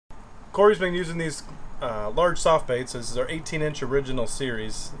Corey's been using these large soft baits. This is our 18-inch original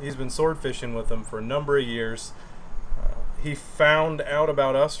series. He's been sword fishing with them for a number of years. He found out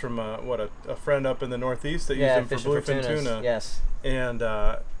about us from a friend up in the Northeast that used them for bluefin tuna. Yes. And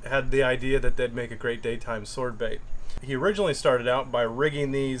had the idea that they'd make a great daytime sword bait. He originally started out by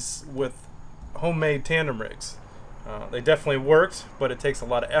rigging these with homemade tandem rigs. They definitely worked, but it takes a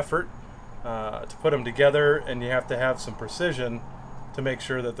lot of effort to put them together, and you have to have some precision to make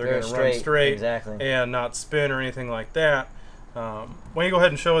sure that they're going to run straight and not spin or anything like that. Why don't you go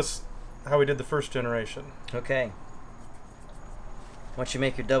ahead and show us how we did the first generation? Okay. Once you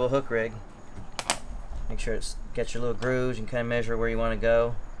make your double hook rig, make sure it gets your little grooves. You can kind of measure where you want to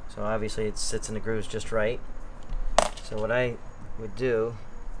go. So obviously it sits in the grooves just right. So what I would do...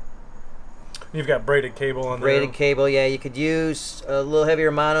 You've got braided cable on there. Braided cable, yeah. You could use a little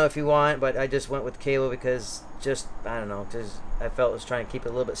heavier mono if you want, but I just went with cable because I don't know, I felt it was trying to keep it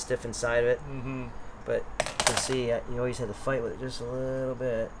a little bit stiff inside of it. Mm-hmm. But you can see, you always had to fight with it just a little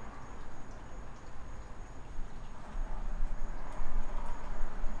bit.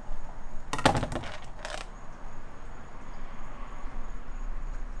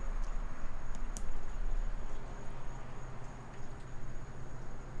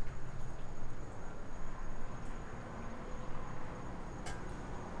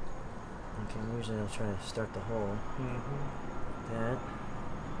 Usually I'll try to start the hole. Mm-hmm. That.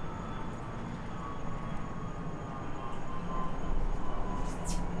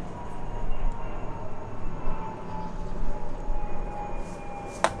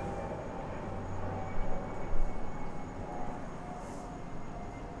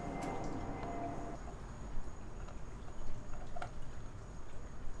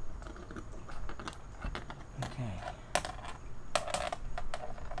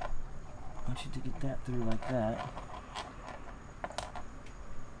 Want you to get that through like that.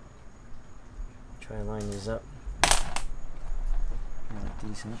 Try to line these up. Really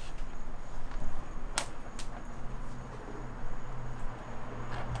decent.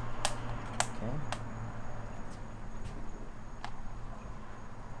 Okay.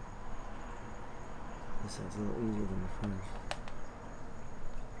 This side's a little easier than the first.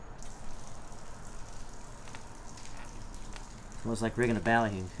 It's almost like rigging a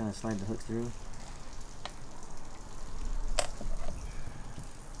ballyhoo. You kind of slide the hook through.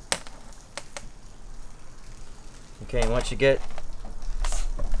 Okay, once you get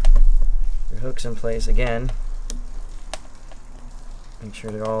your hooks in place again, make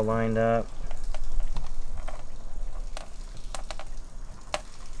sure they're all lined up.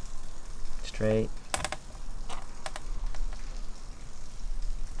 Straight.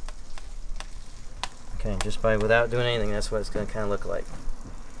 Okay, just without doing anything, that's what it's going to kind of look like.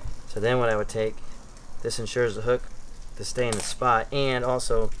 So then what I would take, this ensures the hook to stay in the spot and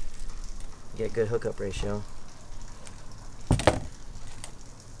also get good hookup ratio.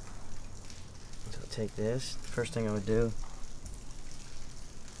 So take this, first thing I would do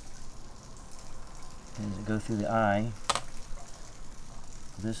is go through the eye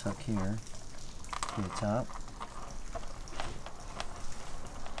of this hook here to the top.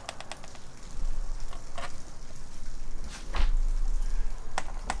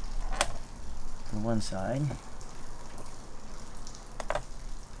 One side, and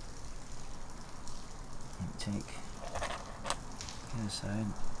take the other side,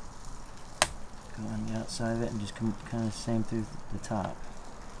 go on the outside of it, and just come kind of same through the top.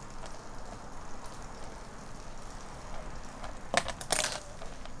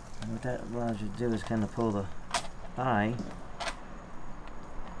 And what that allows you to do is kind of pull the eye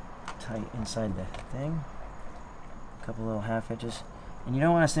tight inside the thing, a couple little half inches. And you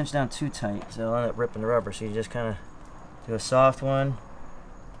don't want to cinch down too tight, so it'll end up ripping the rubber. So you just kind of do a soft one,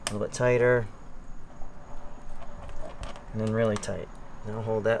 a little bit tighter, and then really tight. Now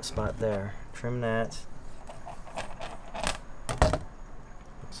hold that spot there. Trim that. Like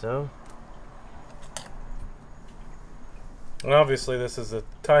so. And obviously this is a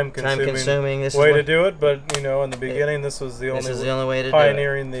time-consuming This way to do it, but you know, in the beginning this was the only way to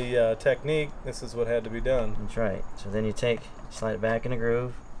pioneering the technique. This is what had to be done. That's right. So then you slide it back in the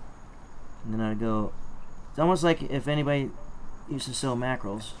groove, and then I'd go, it's almost like if anybody used to sew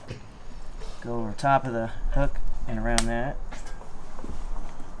mackerels, go over top of the hook and around that.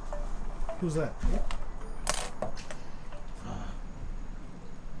 Who's that?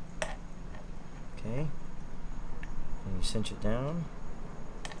 Okay. And you cinch it down.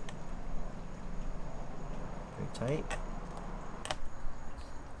 Very tight.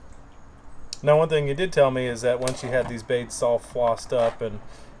 Now, one thing you did tell me is that once you had these baits all flossed up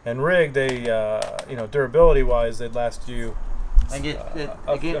and rigged, they, you know, durability-wise, they'd last you And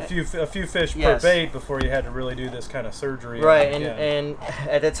get a few fish yes. per bait before you had to really do this kind of surgery. Right, and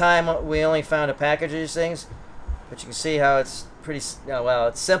at the time we only found a package of these things, but you can see how it's pretty, well,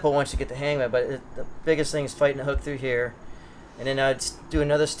 it's simple once you get the hang of it, but the biggest thing is fighting the hook through here. And then I'd do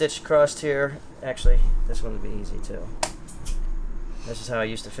another stitch across here. Actually, this one would be easy too. This is how I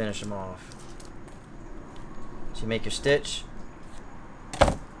used to finish them off. So you make your stitch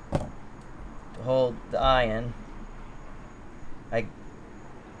to hold the eye in. I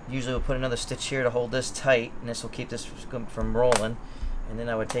usually will put another stitch here to hold this tight, and this will keep this from rolling. And then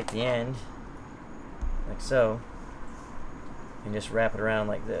I would take the end, like so, and just wrap it around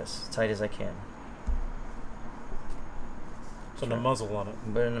like this, as tight as I can. So the muzzle on it.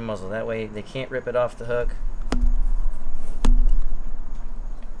 Put it in the muzzle. That way they can't rip it off the hook.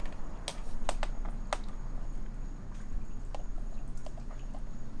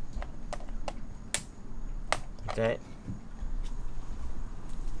 Okay.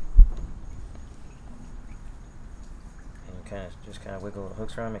 And just kind of wiggle the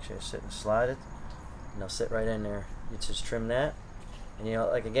hooks around. Make sure you sit and slide it, and they'll sit right in there. You just trim that, and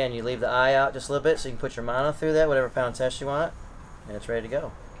like again, you leave the eye out just a little bit so you can put your mono through that, whatever pound test you want, and it's ready to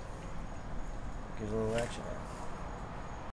go. Gives a little action there.